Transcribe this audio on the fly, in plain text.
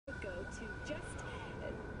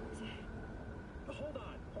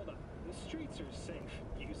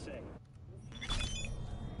say.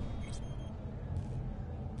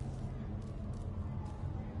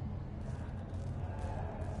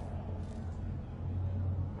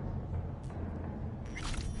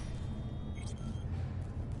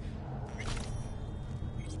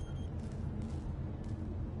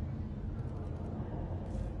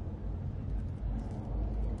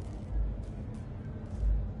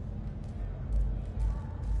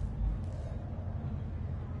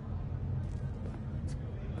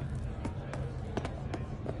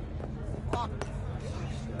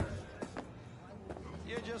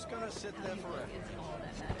 You're just gonna sit there forever.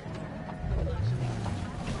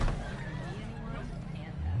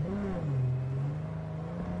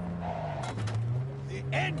 The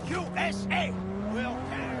NUSA will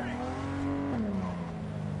carry.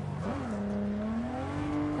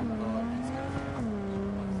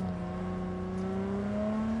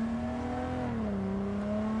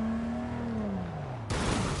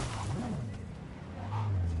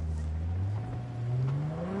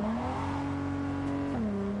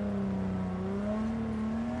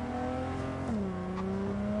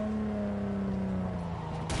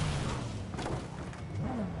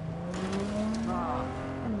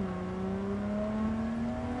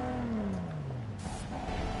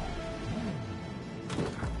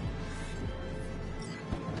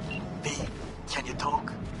 Can you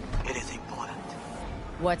talk? It is important.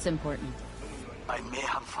 What's important? I may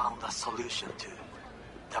have found a solution to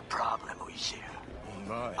the problem we share.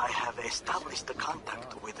 I have established a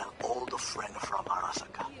contact with an old friend from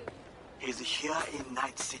Arasaka. He's here in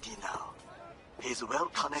Night City now. He's well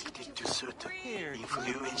connected to certain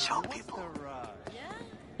influential people.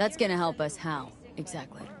 That's gonna help us how,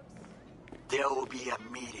 exactly? There will be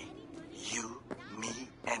a meeting. You, me,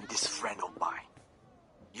 and this friend of mine.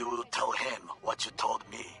 You will tell him what you told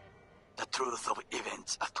me. The truth of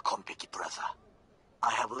events at Konpeki Plaza.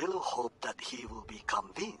 I have little hope that he will be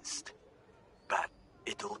convinced. But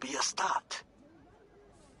it will be a start.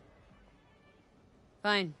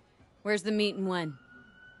 Fine. Where's the meet and when?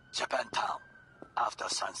 Japantown. After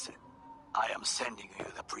sunset. I am sending you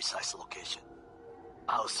the precise location.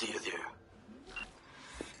 I'll see you there.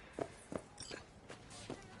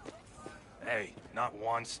 Hey, not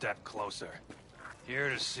one step closer. Here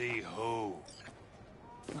to see who.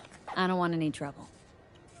 Look, I don't want any trouble.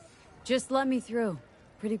 Just let me through.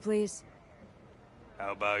 Pretty please.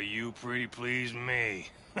 How about you pretty please me?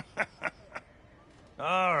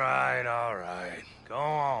 All right. Go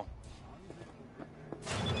on.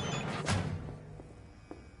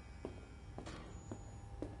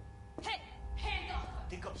 Hey, hand off!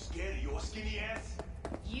 Think I'm scared of your skinny ass?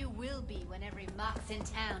 You will be when every mox in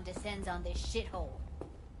town descends on this shithole.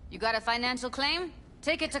 You got a financial claim?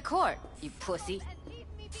 Take it to court, you pussy.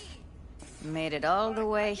 Made it all the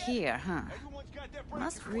way here, huh?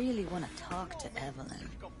 Must really want to talk to Evelyn.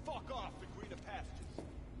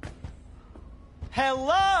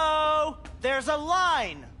 Hello? There's a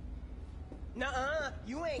line! Nuh-uh,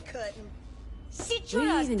 you ain't cutting. Sit What your are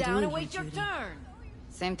you ass even down doing and here, wait your Judy? turn.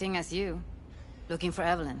 Same thing as you. Looking for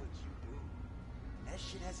Evelyn. That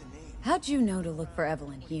shit has a name. How'd you know to look for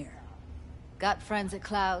Evelyn here? Got friends at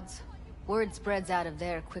Clouds. Word spreads out of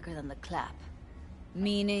there quicker than the clap.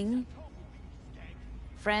 Meaning?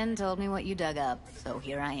 Friend told me what you dug up, so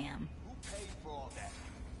here I am. Who paid for all that?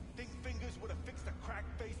 Think fingers would have fixed a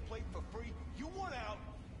cracked faceplate for free? You want out?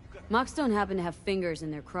 Mox don't happen to have fingers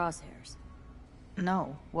in their crosshairs.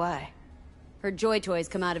 No, why? Her Joy Toys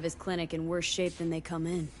come out of his clinic in worse shape than they come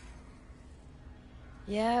in.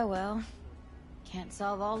 Yeah, well, can't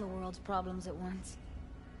solve all the world's problems at once.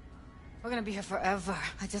 We're gonna be here forever.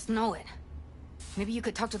 I just know it. Maybe you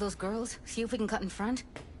could talk to those girls, see if we can cut in front?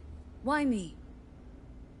 Why me?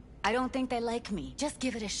 I don't think they like me. Just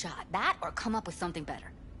give it a shot. That or come up with something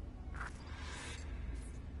better.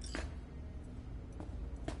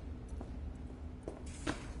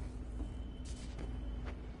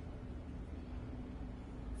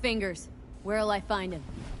 Fingers. Where'll I find him?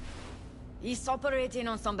 He's operating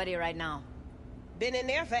on somebody right now. Been in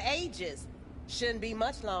there for ages. Shouldn't be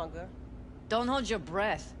much longer. Don't hold your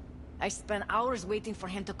breath. I spent hours waiting for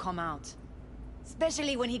him to come out.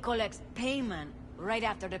 Especially when he collects payment right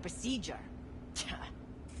after the procedure.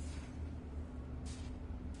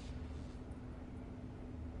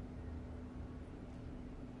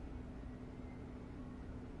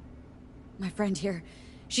 My friend here,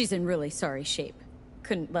 she's in really sorry shape.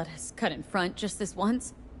 Couldn't let us cut in front just this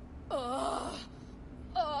once. Of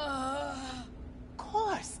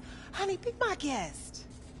course. Honey, be my guest.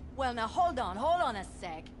 Well, now hold on a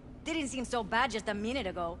sec. Didn't seem so bad just a minute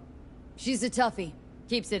ago. She's a toughie.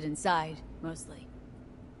 Keeps it inside, mostly.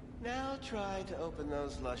 Now try to open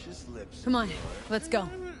those luscious lips. Come on, let's go.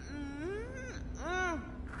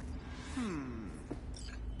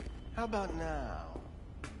 How about now?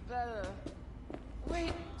 Better.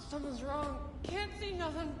 Wait, something's wrong. Can't see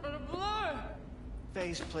nothing but a blur.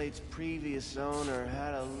 Faceplate's previous owner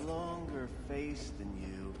had a longer face than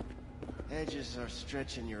you. Edges are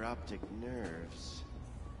stretching your optic nerves.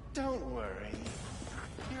 Don't worry.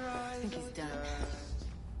 Your eyes I think he's will done. adjust.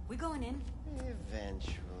 We going in?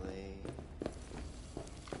 Eventually.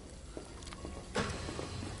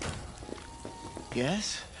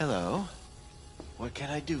 Yes? Hello? What can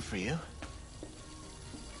I do for you?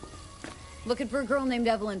 Looking for a girl named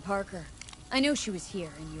Evelyn Parker. I know she was here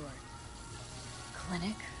in your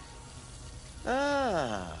clinic.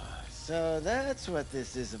 Ah, so that's what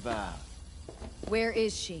this is about. Where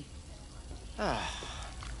is she? A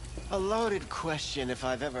loaded question if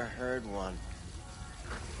I've ever heard one.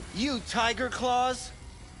 You Tiger Claws?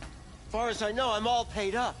 Far as I know, I'm all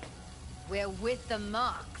paid up. We're with the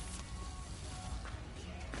Mox.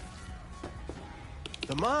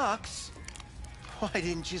 The Mox? Why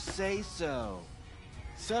didn't you say so?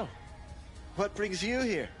 So, what brings you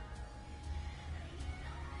here?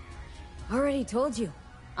 Already told you.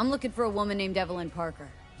 I'm looking for a woman named Evelyn Parker.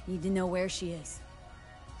 Need to know where she is.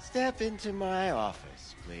 Step into my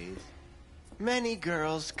office, please. Many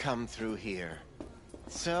girls come through here.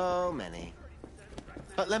 So many.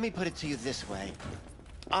 But let me put it to you this way.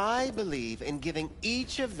 I believe in giving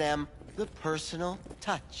each of them the personal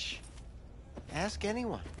touch. Ask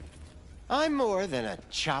anyone. I'm more than a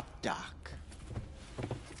chop doc.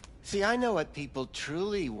 See, I know what people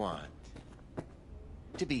truly want.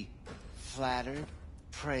 To be flattered,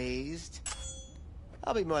 praised.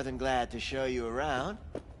 I'll be more than glad to show you around.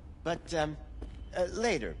 But,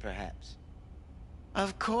 later, perhaps.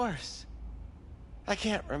 Of course. I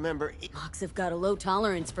can't remember... Mox have got a low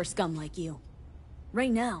tolerance for scum like you.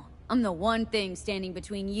 Right now, I'm the one thing standing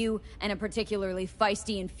between you and a particularly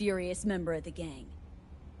feisty and furious member of the gang.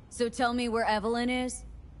 So tell me where Evelyn is,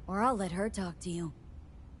 or I'll let her talk to you.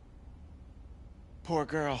 Poor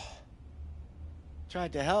girl.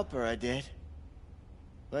 Tried to help her, I did.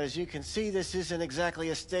 But as you can see, this isn't exactly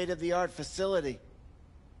a state-of-the-art facility.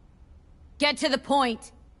 Get to the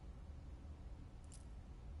point!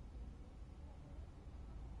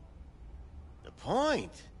 The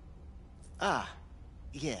point? Ah,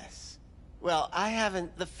 yes. Well, I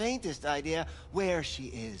haven't the faintest idea where she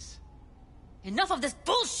is. Enough of this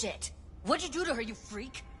bullshit! What'd you do to her, you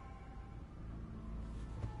freak?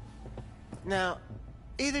 Now,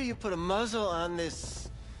 either you put a muzzle on this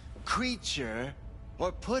creature,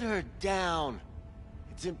 or put her down.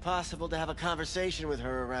 It's impossible to have a conversation with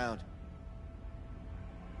her around.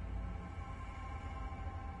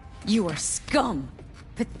 You are scum!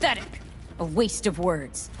 Pathetic! A waste of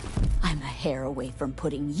words. I'm a hair away from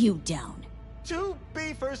putting you down. 2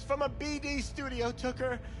 beefers from a BD studio took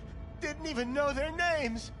her. Didn't even know their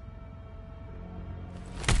names.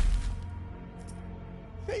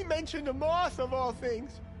 They mentioned a moth of all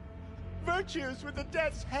things. Virtues with the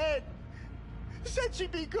death's head. Said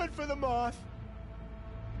she'd be good for the moth.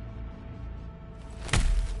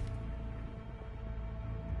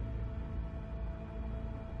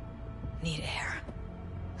 Need air.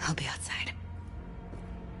 I'll be outside.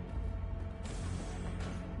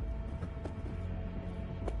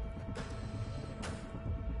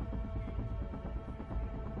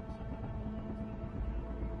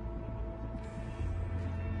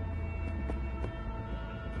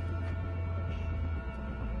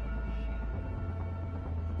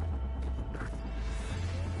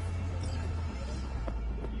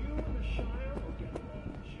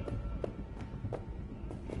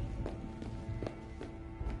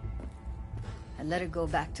 I let her go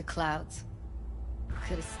back to Clouds.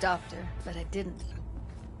 Could have stopped her, but I didn't.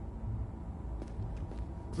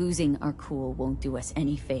 Losing our cool won't do us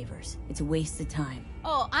any favors. It's a waste of time.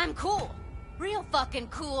 Oh, I'm cool. Real fucking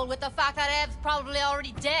cool with the fact that Ev's probably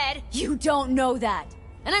already dead. You don't know that!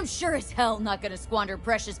 And I'm sure as hell not gonna squander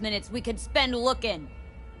precious minutes we could spend looking.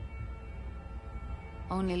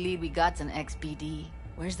 Only lead we got's an XBD.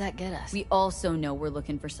 Where's that get us? We also know we're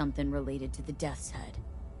looking for something related to the Death's Head.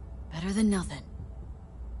 Better than nothing.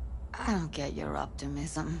 I don't get your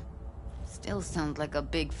optimism. Still sounds like a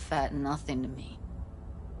big fat nothing to me.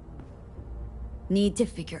 Need to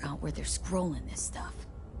figure out where they're scrolling this stuff.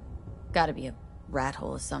 Gotta be a rat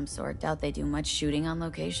hole of some sort. Doubt they do much shooting on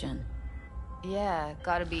location. Yeah,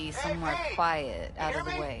 gotta be somewhere quiet, out of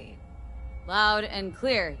the me? way. Loud and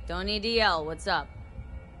clear. Don't need to yell. What's up?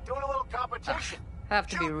 Doing a little competition. Have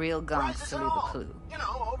to be Shoot, real gunks prizes to and leave a all. clue. You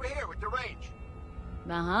know, over here with the range.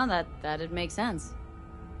 Uh-huh, that'd make sense.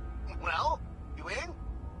 Well, you in?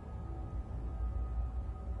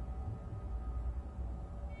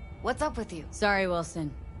 What's up with you? Sorry,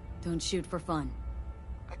 Wilson. Don't shoot for fun.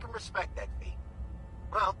 I can respect that fate.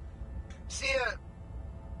 Well, see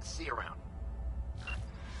you around.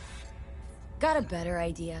 Got a better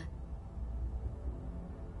idea?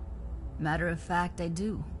 Matter of fact, I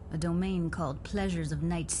do. A domain called Pleasures of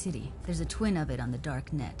Night City. There's a twin of it on the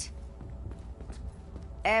dark net.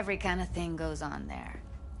 Every kind of thing goes on there.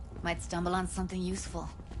 Might stumble on something useful.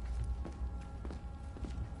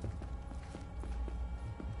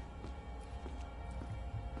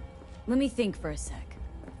 Let me think for a sec.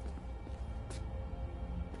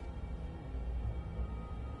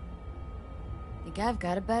 Think I've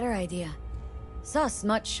got a better idea. Saw a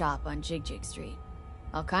smut shop on Jig Street.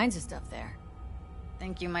 All kinds of stuff there.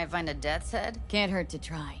 Think you might find a death's head? Can't hurt to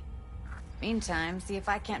try. Meantime, see if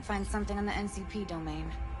I can't find something on the NCP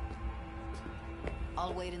domain.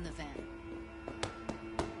 I'll wait in the van.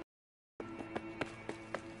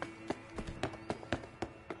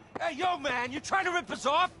 Hey, yo, man, you trying to rip us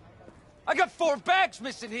off? I got 4 bags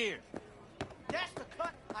missing here. That's the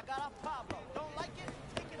cut. I got off Pablo. Don't like it?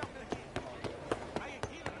 Take it up again.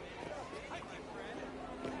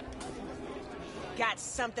 Got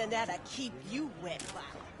something that'll keep you wet for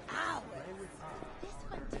hours. This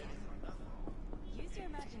one did. Use your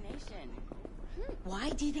imagination. Why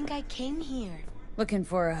do you think I came here? Looking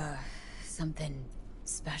for, something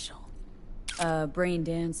special. A brain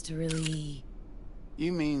dance to really...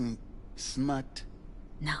 You mean smut?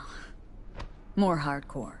 No. More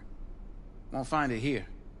hardcore. Won't find it here.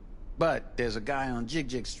 But there's a guy on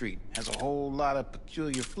Jig Street. Has a whole lot of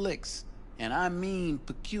peculiar flicks. And I mean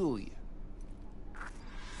peculiar.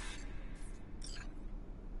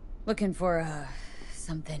 Looking for,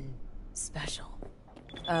 something special.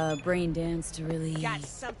 A brain dance to really... Got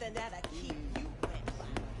something that'll keep you wet for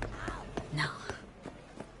hours. No.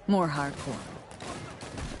 More hardcore.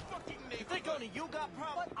 You think only you got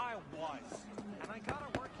problems? I was. And I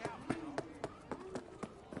gotta work out, you know?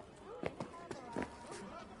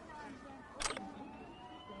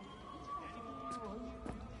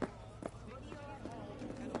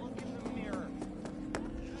 And look in the mirror.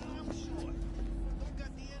 I'm sure. Don't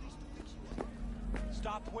got the eddies to fix you up.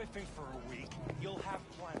 Stop whiffing for a week. You'll have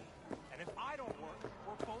plenty. And if I don't work,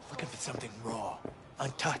 we're both Looking for something raw,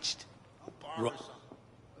 untouched. Raw. Go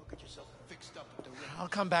get yourself fixed up at the ring. I'll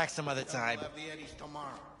come back some other time. We'll have the eddies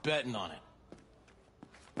tomorrow. Betting on it.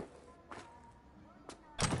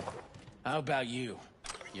 How about you?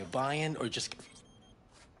 You buying or just...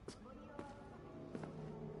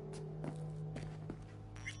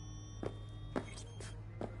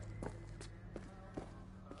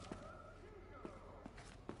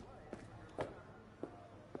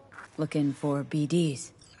 Looking for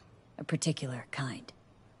BDs. A particular kind.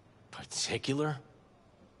 Particular?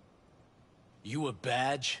 You a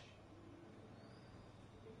badge?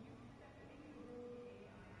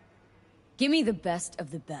 Give me the best of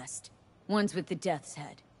the best. Ones with the death's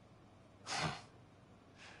head.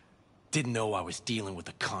 Didn't know I was dealing with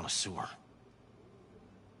a connoisseur.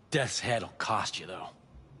 Death's head'll cost you, though.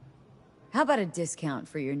 How about a discount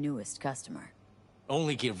for your newest customer?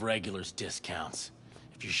 Only give regulars discounts.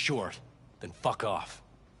 If you're short, then fuck off.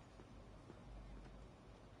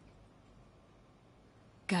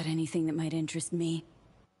 Got anything that might interest me?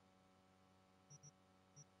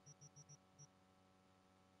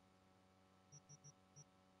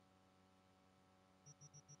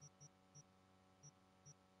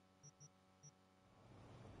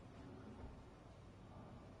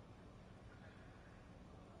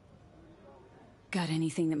 Got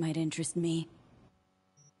anything that might interest me?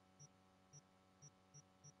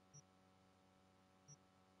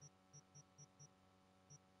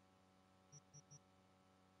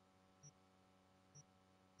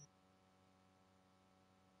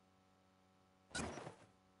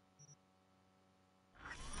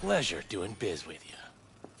 Pleasure doing biz with you.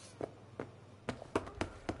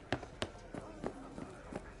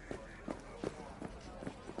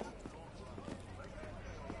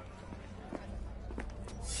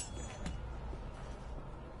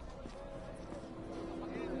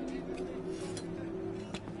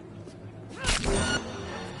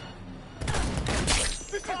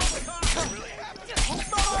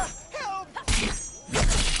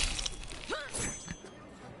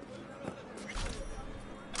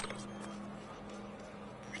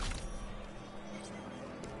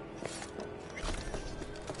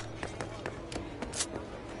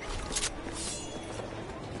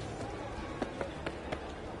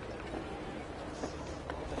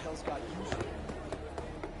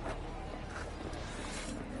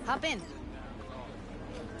 Hop in.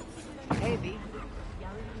 Hey, V.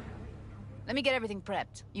 Let me get everything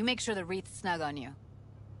prepped. You make sure the wreath's snug on you.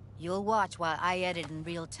 You'll watch while I edit in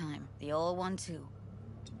real time. The old one, too.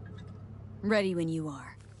 Ready when you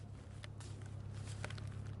are.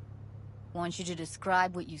 Want you to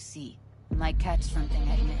describe what you see. I might catch something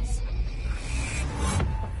I miss.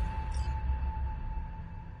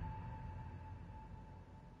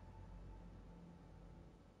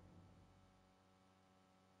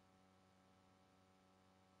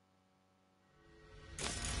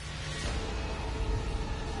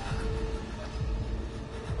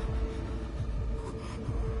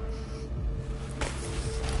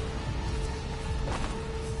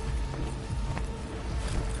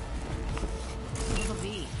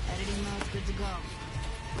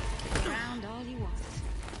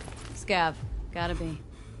 Scav. Gotta be.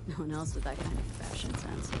 No one else with that kind of fashion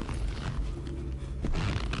sense.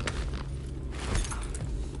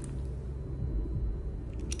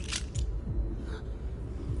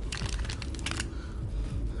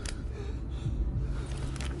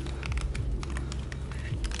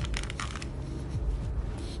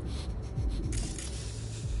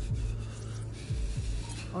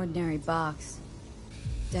 Ordinary box.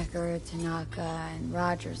 Decker, Tanaka, and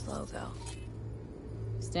Rogers logo.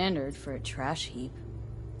 Standard for a trash heap.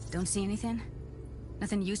 Don't see anything?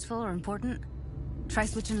 Nothing useful or important? Try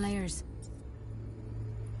switching layers.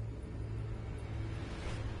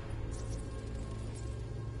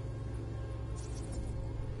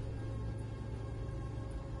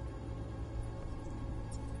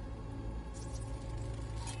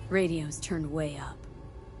 Radio's turned way up.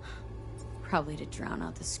 Probably to drown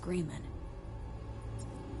out the screaming.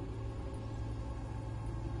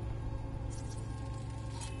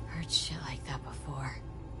 Heard shit like that before.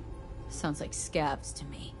 Sounds like scabs to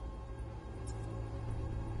me.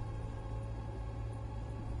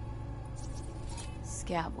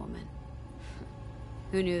 Scab woman.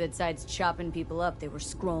 Who knew that besides chopping people up, they were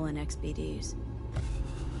scrolling XBDs?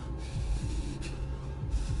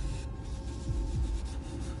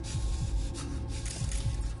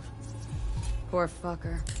 Poor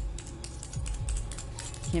fucker.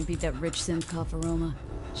 Can't beat that rich synth cough aroma.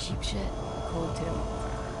 Cheap shit. Cold too.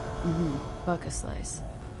 Buck a slice.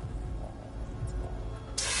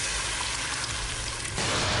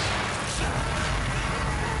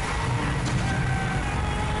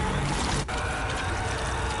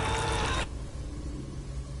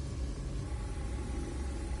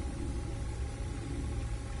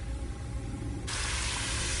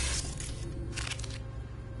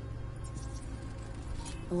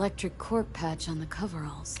 Electric corp patch on the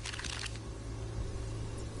coveralls.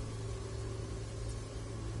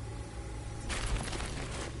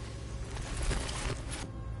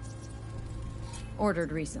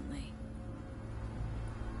 Ordered recently.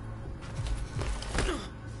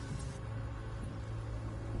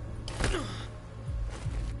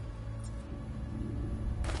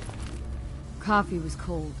 Coffee was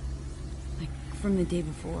cold. Like from the day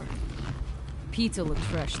before. Pizza looked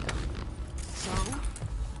fresh though. So?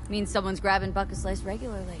 Means someone's grabbing Buck a Slice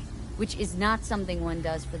regularly, which is not something one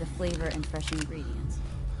does for the flavor and fresh ingredients.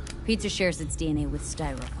 Pizza shares its DNA with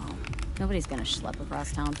styrofoam. Nobody's gonna schlep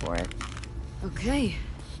across town for it. Okay.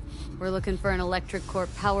 We're looking for an electric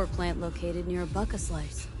corp power plant located near a Buck a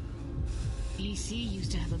Slice. EC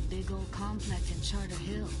used to have a big old complex in Charter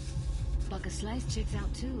Hill. Buck a Slice checks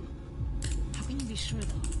out too. How can you be sure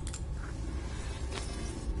though?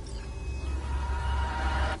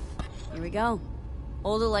 Here we go.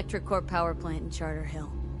 Old electric corp power plant in Charter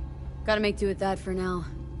Hill. Gotta make do with that for now.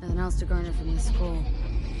 Nothing else to garner from the scroll.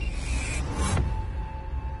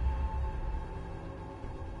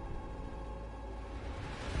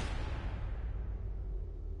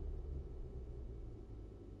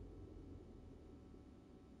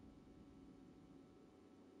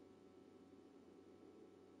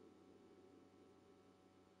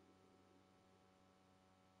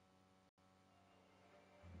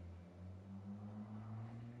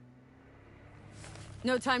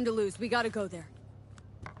 No time to lose. We gotta go there.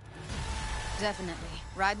 Definitely.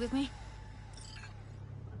 Ride with me?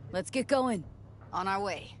 Let's get going. On our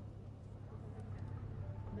way.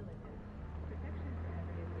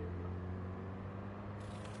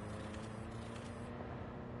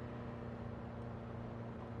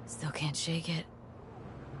 Still can't shake it.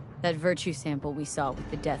 That virtue sample we saw with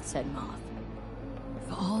the Death's Head moth.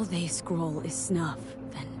 If all they scroll is snuff,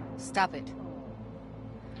 then... Stop it.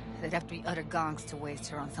 They'd have to be utter gonks to waste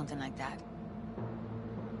her on something like that.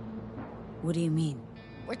 What do you mean?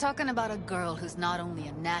 We're talking about a girl who's not only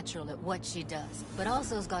a natural at what she does, but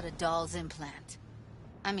also has got a doll's implant.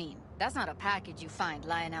 I mean, that's not a package you find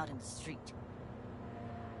lying out in the street.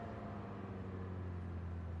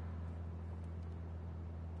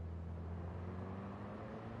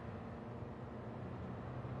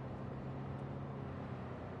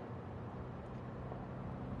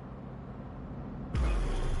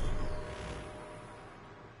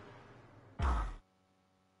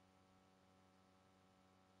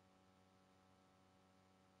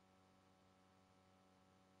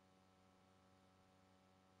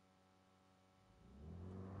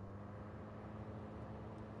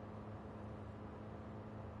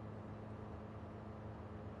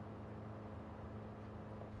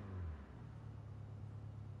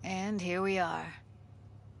 And here we are.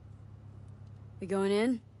 We going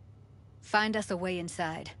in? Find us a way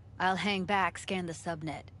inside. I'll hang back, scan the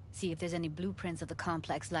subnet, see if there's any blueprints of the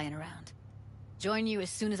complex lying around. Join you as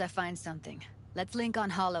soon as I find something. Let's link on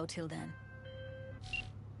Hollow till then.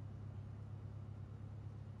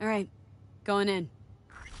 All right, going in.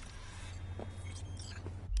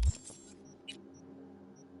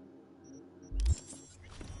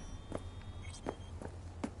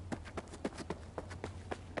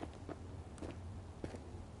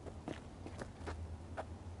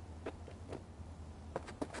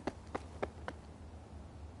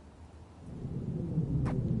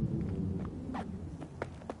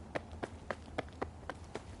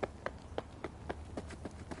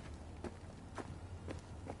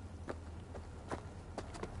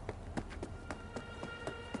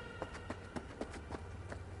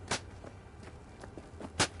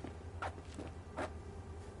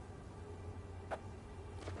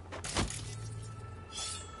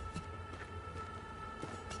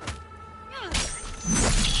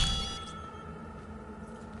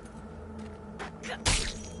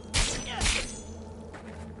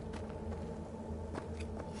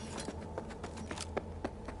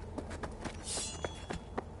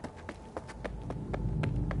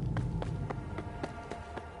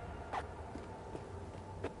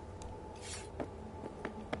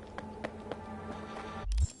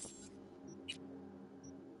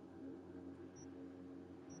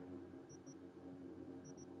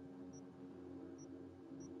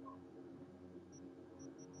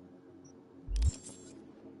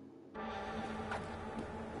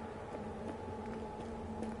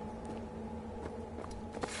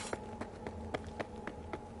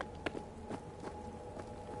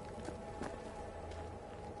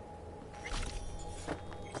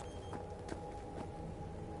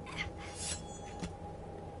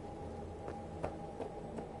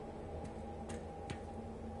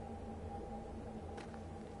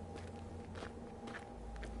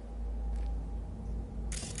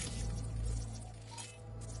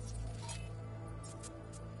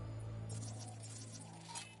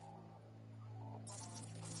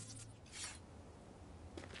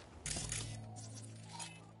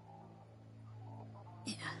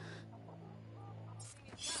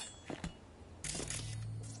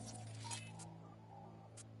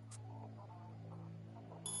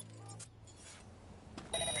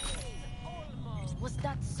 Was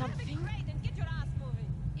that something? Great, and get your ass moving.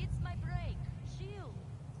 It's my break. Chill.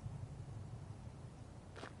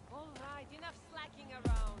 All right, enough slacking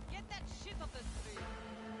around. Get that shit off the street.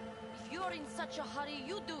 If you're in such a hurry,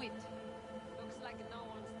 you do it. Looks like no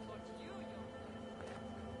one's taught you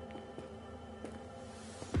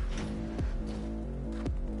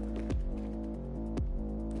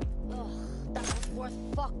your Ugh, that was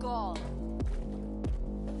worth fuck all.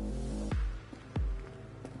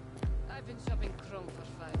 I've been shopping Chrome for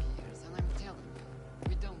 5 years, and I'm telling you,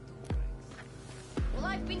 we don't do breaks. Well,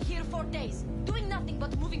 I've been here for days, doing nothing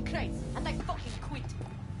but moving crates, and I fucking quit.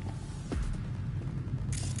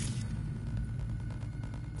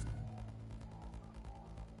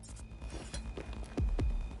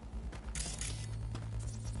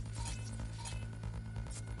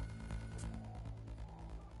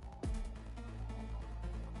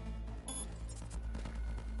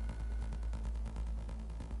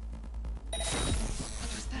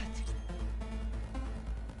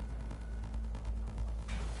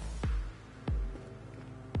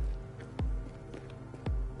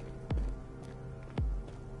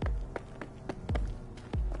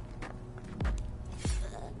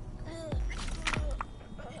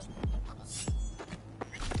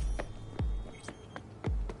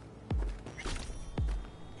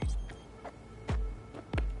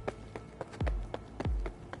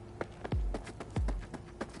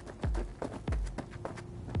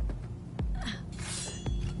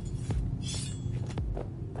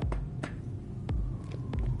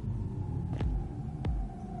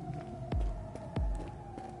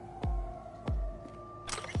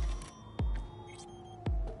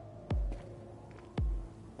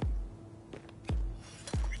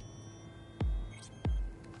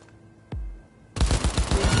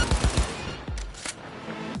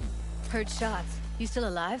 Heard shots. You still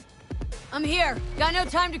alive? I'm here. Got no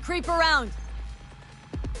time to creep around.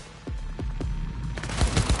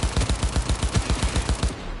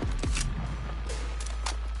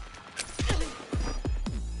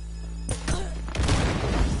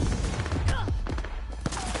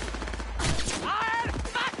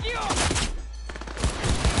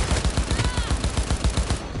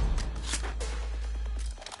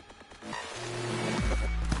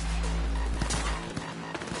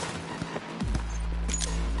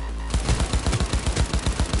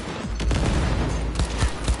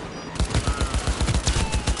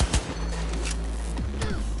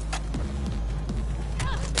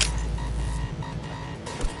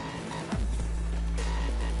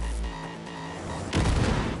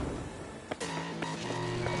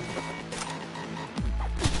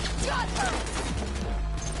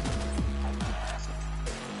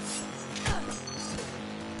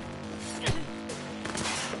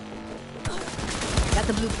 Got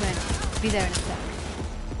the blueprint. Be there in a sec.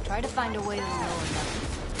 Try to find a way to the lower level.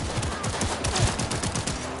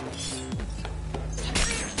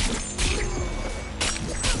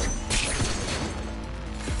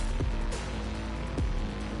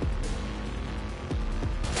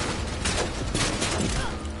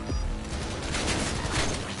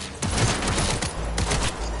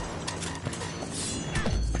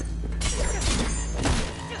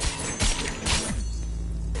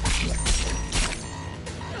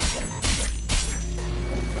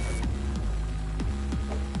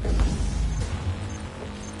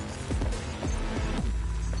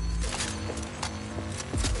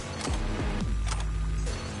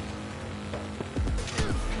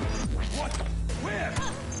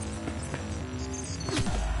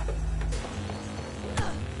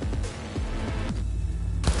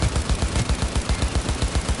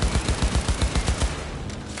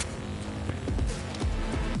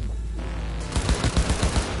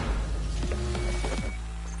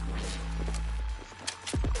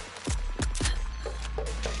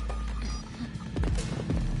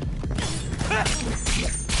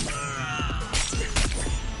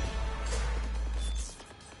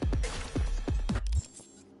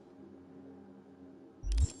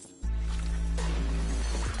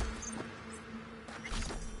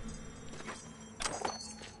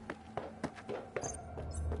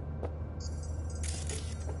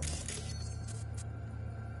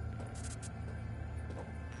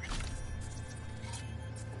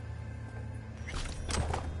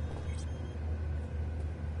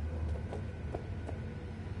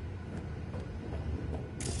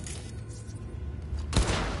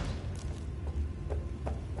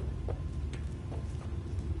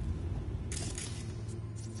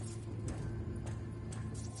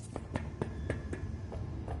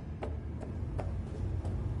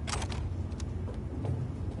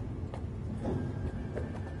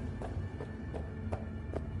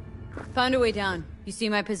 Found a way down. You see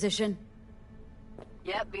my position?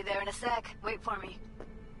 Yep, be there in a sec. Wait for me.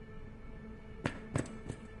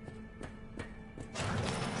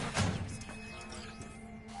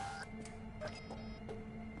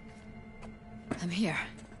 I'm here.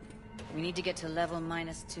 We need to get to level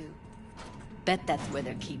 -2. Bet that's where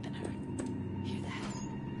they're keeping her. Hear that?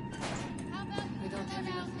 We don't have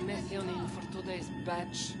enough methionine for today's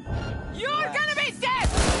batch. You're gonna be sick!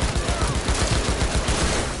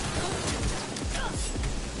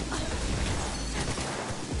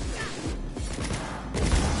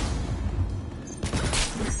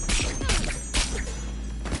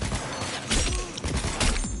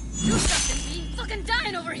 You something, be fucking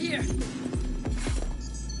dying over here!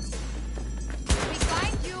 We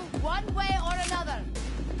find you one way or another.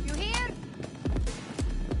 You hear?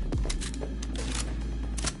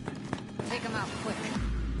 Take him out quick.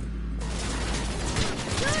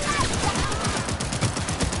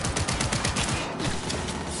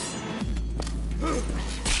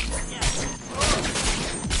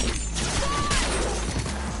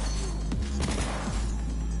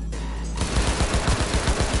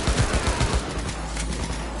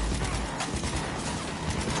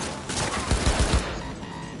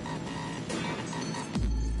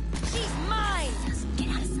 She's mine! Get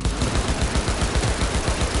out of sight.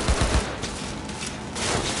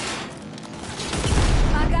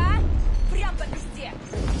 Ага, прям по пизде.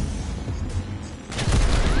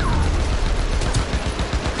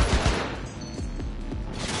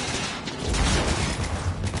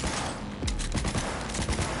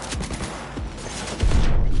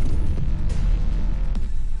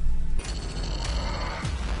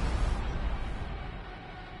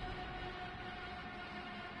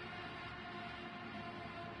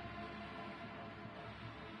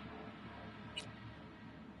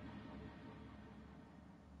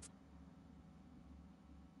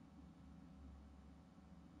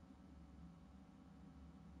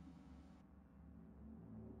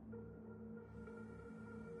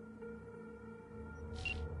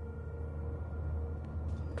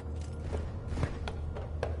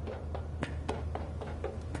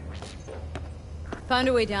 Found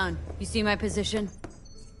a way down. You see my position?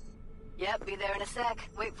 Yep, be there in a sec.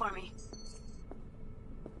 Wait for me.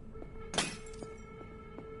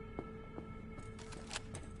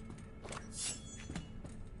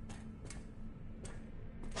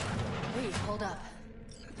 Wait, hold up.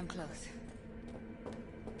 I'm close.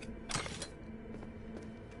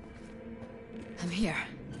 I'm here.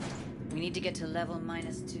 We need to get to level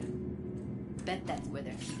 -2. Bet that's where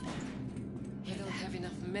they're keeping her. We don't have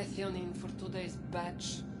enough methionine for today's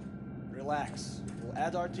batch. Relax. We'll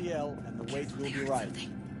add RTL and the weight will be right.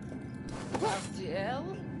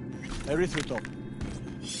 RTL? Erythritol.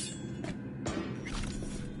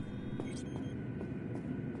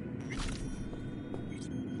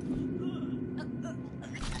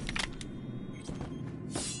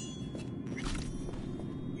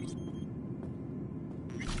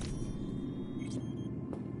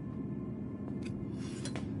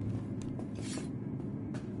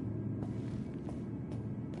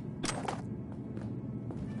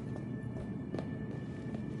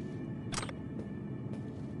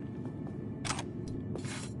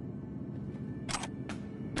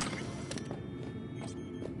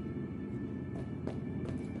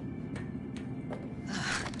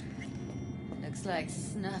 Looks like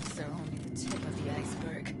snuffs are only the tip of the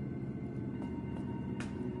iceberg.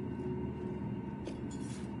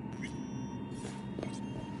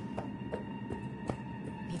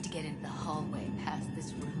 Need to get into the hallway past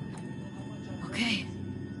this room. Okay.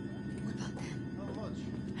 What about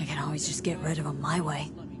them? I can always just get rid of them my way.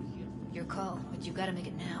 Your call, but you gotta make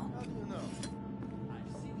it now. How do you know? I've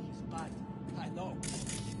seen his body. I know.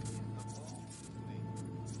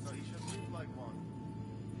 So he should live like one.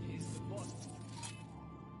 He's the boss.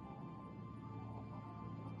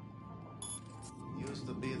 Used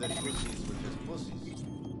to be that pussies were just pussies.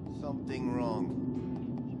 Something wrong.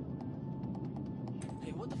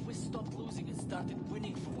 Hey, what if we stopped losing and started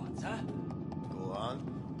winning for once, huh? Go on.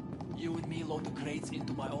 You and me load the crates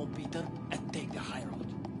into my old beater and take the high road.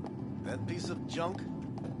 That piece of junk?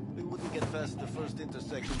 We wouldn't get past the first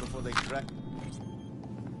intersection before they crack.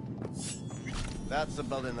 That's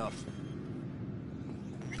about enough.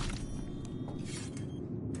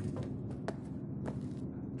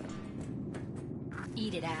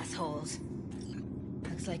 Eat it, assholes.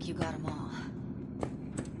 Looks like you got them all.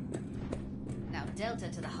 Now Delta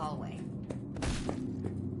to the hallway.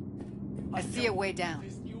 I see it way down.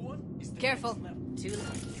 Careful. Too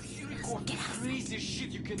low. Get out. Crazy shit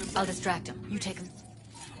you can I'll distract him. You take him.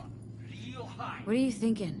 real high. What are you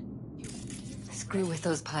thinking? Screw with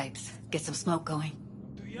those pipes. Get some smoke going.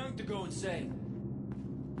 Too young to go insane.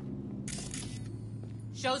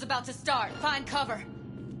 Show's about to start. Find cover.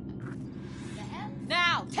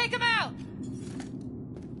 Now, take him out!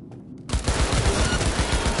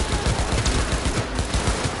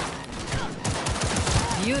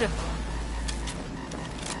 Beautiful.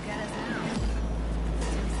 Got us now.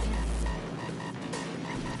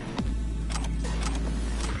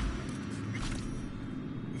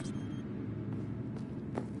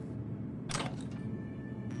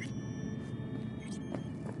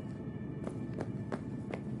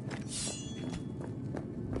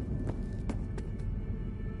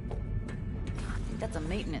 I think that's a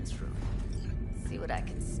maintenance room. See what I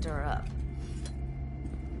can stir up.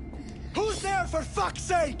 Who's there, for fuck's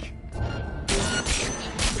sake?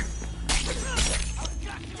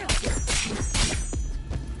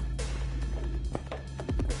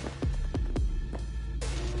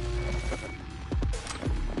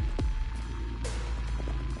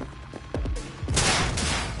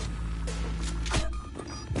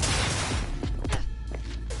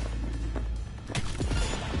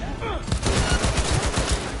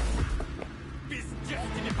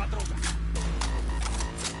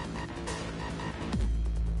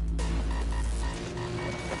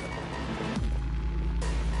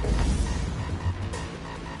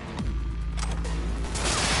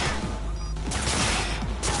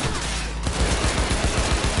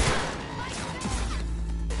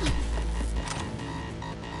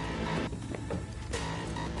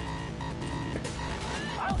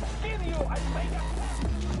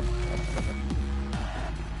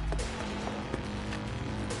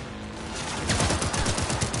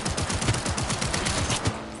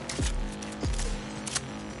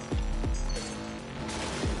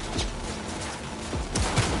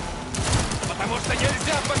 Потому что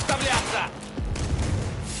нельзя подставляться!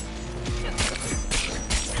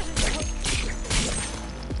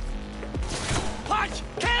 Punch!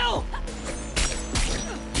 Kill!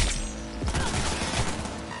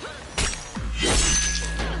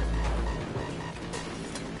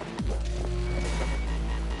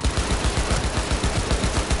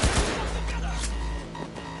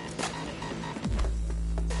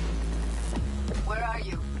 Where are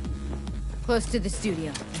you? Close to the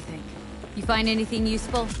studio, I think. You find anything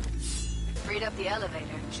useful? Freed up the elevator.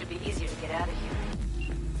 Should be easier to get out of here.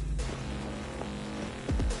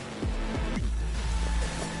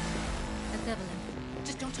 That's Evelyn.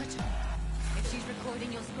 Just don't touch her. If she's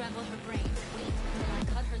recording, you'll scramble her brain. Wait until I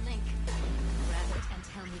cut her link. Grab it and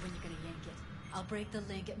tell me when you're gonna yank it. I'll break the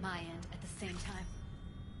link at my end at the same time.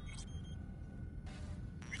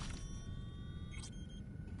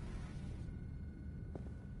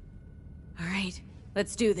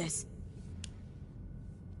 Let's do this.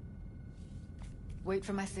 Wait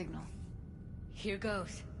for my signal. Here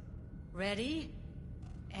goes. Ready?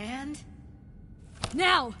 And...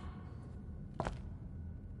 Now!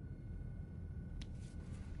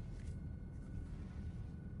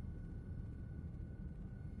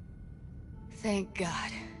 Thank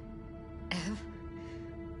God.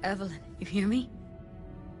 Evelyn, you hear me?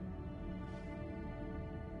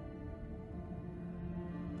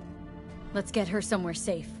 Let's get her somewhere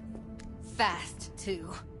safe. Fast,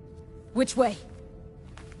 too. Which way?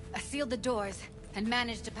 I sealed the doors and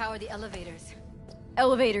managed to power the elevators.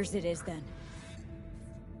 Elevators it is, then.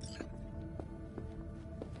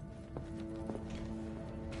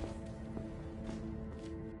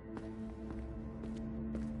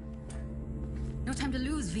 No time to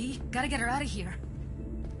lose, V. Gotta get her out of here.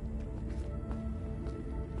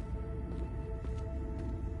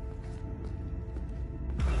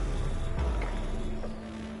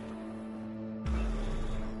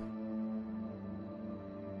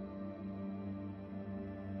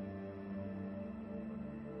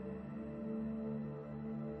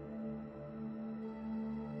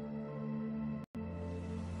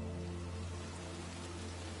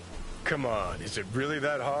 Come on, is it really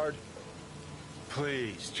that hard?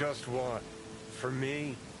 Please, just one. For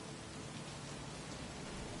me?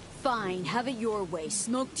 Fine, have it your way.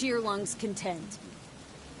 Smoke to your lungs' content.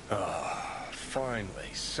 Ah,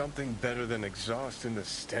 finally. Something better than exhaust in the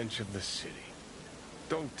stench of the city.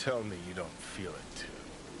 Don't tell me you don't feel it, too.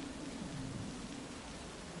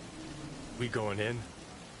 We going in?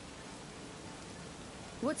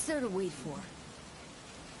 What's there to wait for?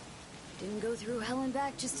 Didn't go through hell and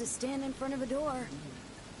back just to stand in front of a door.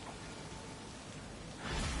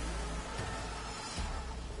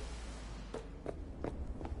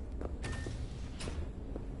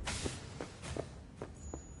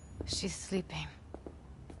 She's sleeping.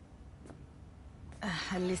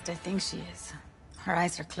 At least I think she is. Her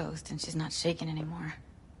eyes are closed and she's not shaking anymore.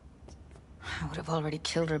 I would have already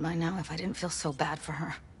killed her by now if I didn't feel so bad for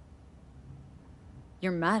her.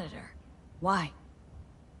 You're mad at her. Why?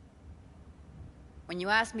 When you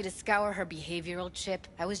asked me to scour her behavioral chip,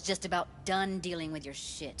 I was just about done dealing with your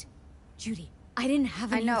shit. Judy, I didn't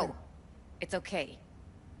have any I know. other- It's okay.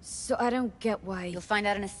 So I don't get why... You'll find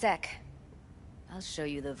out in a sec. I'll show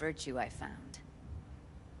you the virtue I found.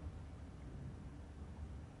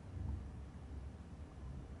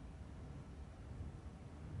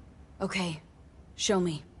 Okay, show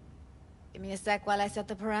me. Give me a sec while I set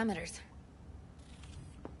the parameters.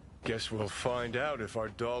 Guess we'll find out if our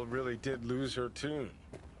doll really did lose her tune.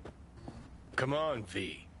 Come on,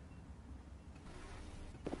 V.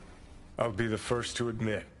 I'll be the first to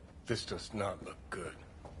admit, this does not look good.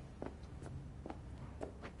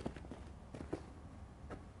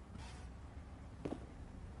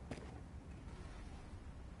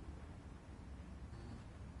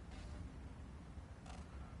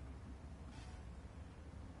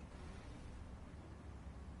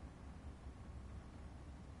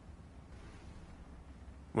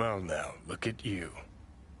 Well now, look at you.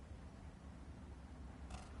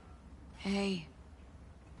 Hey,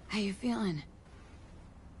 how you feeling?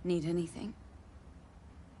 Need anything?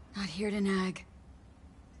 Not here to nag.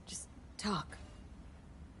 Just talk.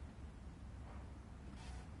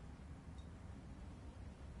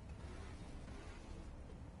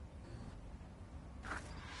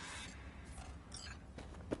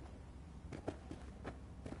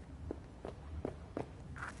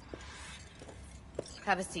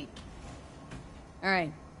 Have a seat. All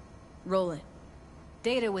right, roll it.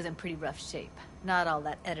 Data was in pretty rough shape. Not all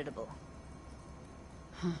that editable.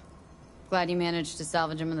 Huh. Glad you managed to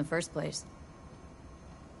salvage him in the first place.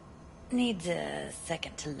 Needs a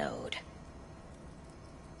second to load.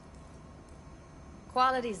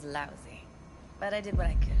 Quality's lousy, but I did what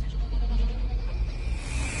I could.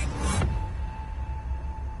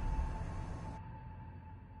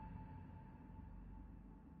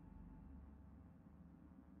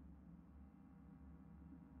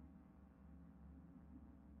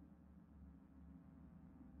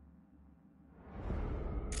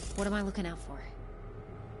 What am I looking out for?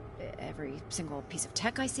 Every single piece of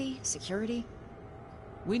tech I see? Security?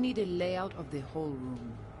 We need a layout of the whole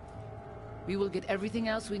room. We will get everything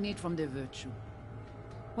else we need from the Virtue.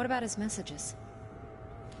 What about his messages?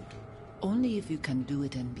 Only if you can do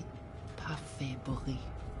it and be parfait, Boris.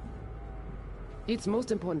 It's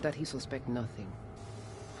most important that he suspect nothing.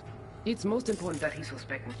 It's most important that he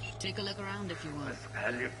suspect... Take a look around if you want.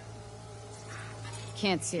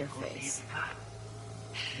 Can't see her face.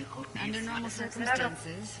 Under normal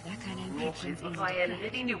circumstances, that kind of encryption's easy to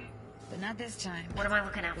crack. But not this time. What am I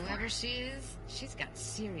looking out for? Whoever she is, she's got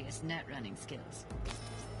serious net running skills.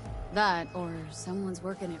 That, or someone's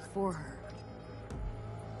working it for her.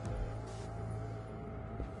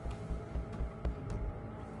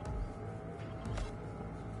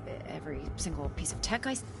 Every single piece of tech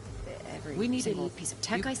I see. We need single a- piece of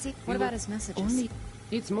tech you- I see. you What about will his messages? Only,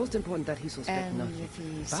 it's most important that he suspect And nothing. if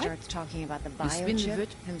he But starts talking about the you spin the biochip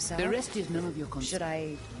vote, himself, the rest is none of your concern. should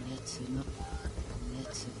I?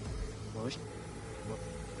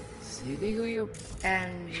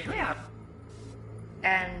 And yeah.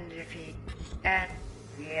 And if he, and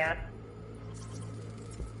yeah.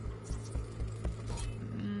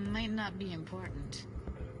 Might not be important.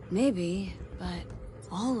 Maybe, but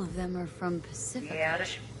all of them are from Pacifica. Ja,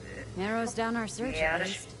 das, Narrows down our search ja, at das,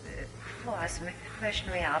 least. was me fresh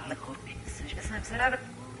no out the copy. So just I'm sad.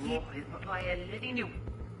 Why a little new.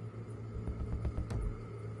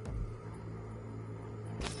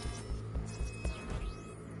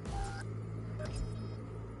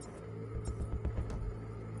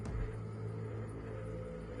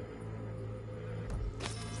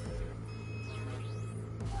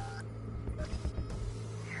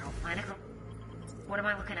 What am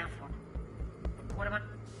I looking out for? What am I?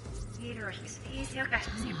 I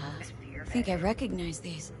think I recognize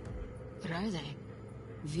these. What are they?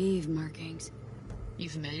 Vive markings. You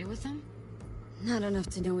familiar with them? Not enough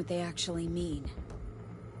to know what they actually mean.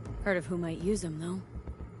 Heard of who might use them, though.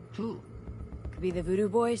 Who? Could be the Voodoo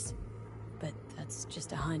Boys, but that's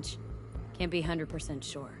just a hunch. Can't be 100%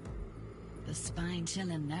 sure. The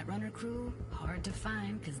spine-chilling Netrunner crew? Hard to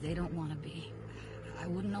find, because they don't want to be. I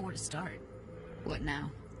wouldn't know where to start. What now?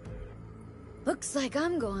 Looks like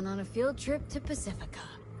I'm going on a field trip to Pacifica.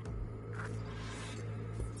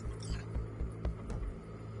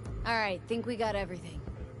 Alright, think we got everything.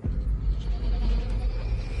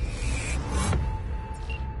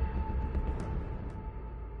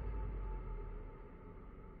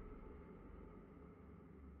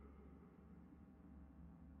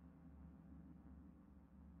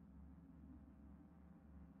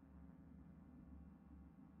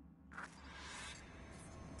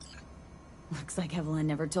 Looks like Evelyn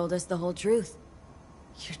never told us the whole truth.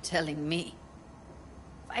 You're telling me?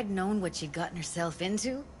 If I'd known what she'd gotten herself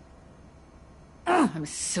into... I'm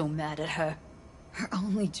so mad at her. Her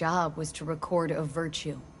only job was to record a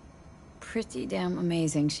virtue. Pretty damn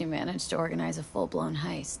amazing she managed to organize a full-blown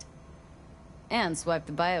heist. And swipe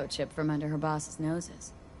the biochip from under her boss's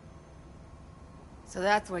noses. So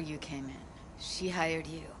that's where you came in. She hired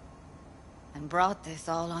you. And brought this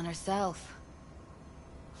all on herself.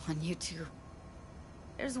 On you two.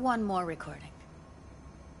 There's one more recording.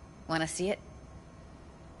 Wanna see it?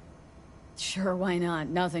 Sure, why not?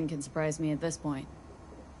 Nothing can surprise me at this point.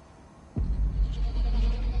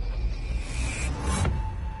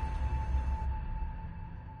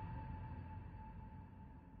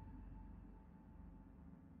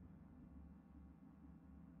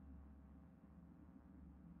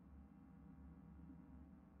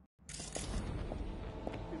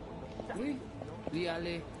 Oui, lui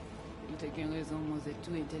aller. Il te gen raison, moi c'est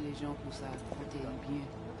tout intelligent pour ça, côté bien.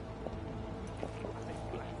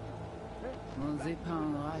 Moi c'est pas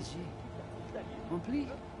enragé. En plus,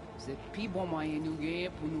 c'est plus bon moyen nous gagner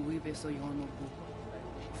pour nous arriver sur yon nous pour.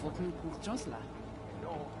 Faut que nous courons chance là.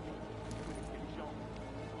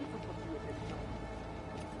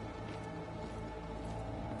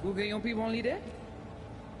 Vous gagnez plus bon l'idée?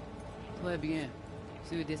 Très bien.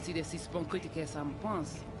 Si vous décidez si c'est bon critiquer ça me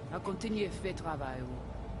pense, à continuer à faire travail.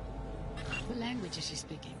 What language is she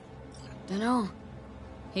speaking? Dunno.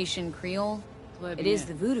 Haitian Creole? Très It bien. is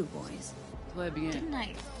the Voodoo Boys. Très bien. Didn't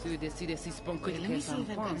I? Si vous décidez si c'est bon Wait, let critiquer me ça see me if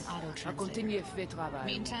I've got an pense, à auto-translator. continuer à faire travail.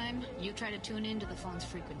 Meantime, you try to tune into the phone's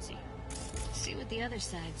frequency. See what the other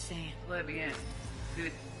side's saying. Très bien.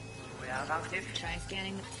 Si Try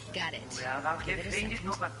scanning the... Got it. Give it a Give second.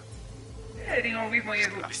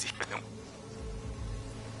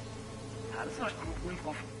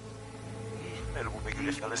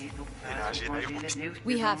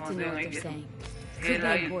 We have to know what they're saying. Could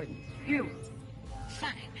be important.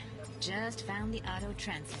 Fine. Just found the auto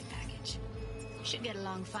translate package. Should get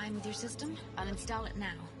along fine with your system. I'll install it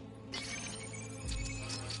now.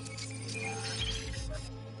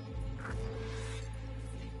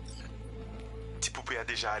 Petit poupée a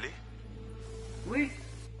déjà allé? Oui.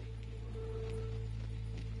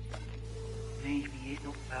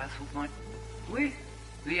 Oui,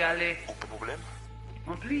 lui aller. Aucun problème?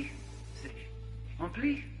 En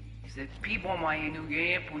plus, c'est plus bon moyen nous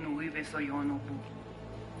gagner pour nous arriver sur yon nous pour.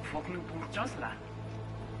 Faut que nous prenions chance là.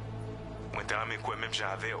 Moi, t'as ramé quoi même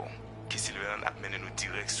j'avais, oh, que Sylvain a mené nous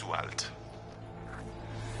direct sous Alt.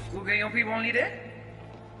 Vous gagnez plus bon l'idée?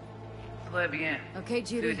 Très bien. Okay,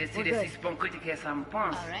 Judy, Tu we're décides good. si c'est bon côté que ça me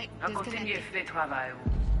pense. All right, À continuer disconnected. fait travail.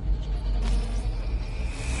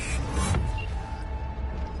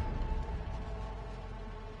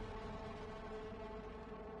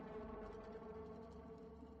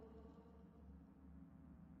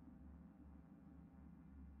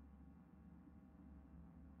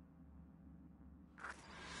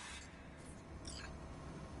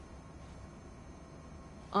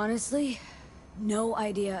 Honestly, no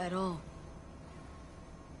idea at all.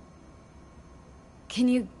 Can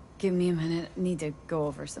you give me a minute? I need to go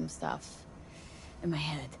over some stuff in my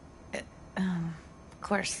head. Of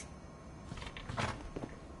course.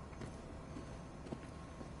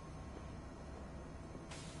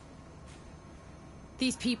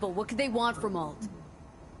 These people, what could they want from Alt?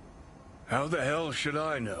 How the hell should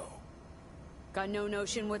I know? Got no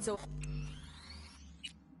notion whatsoever.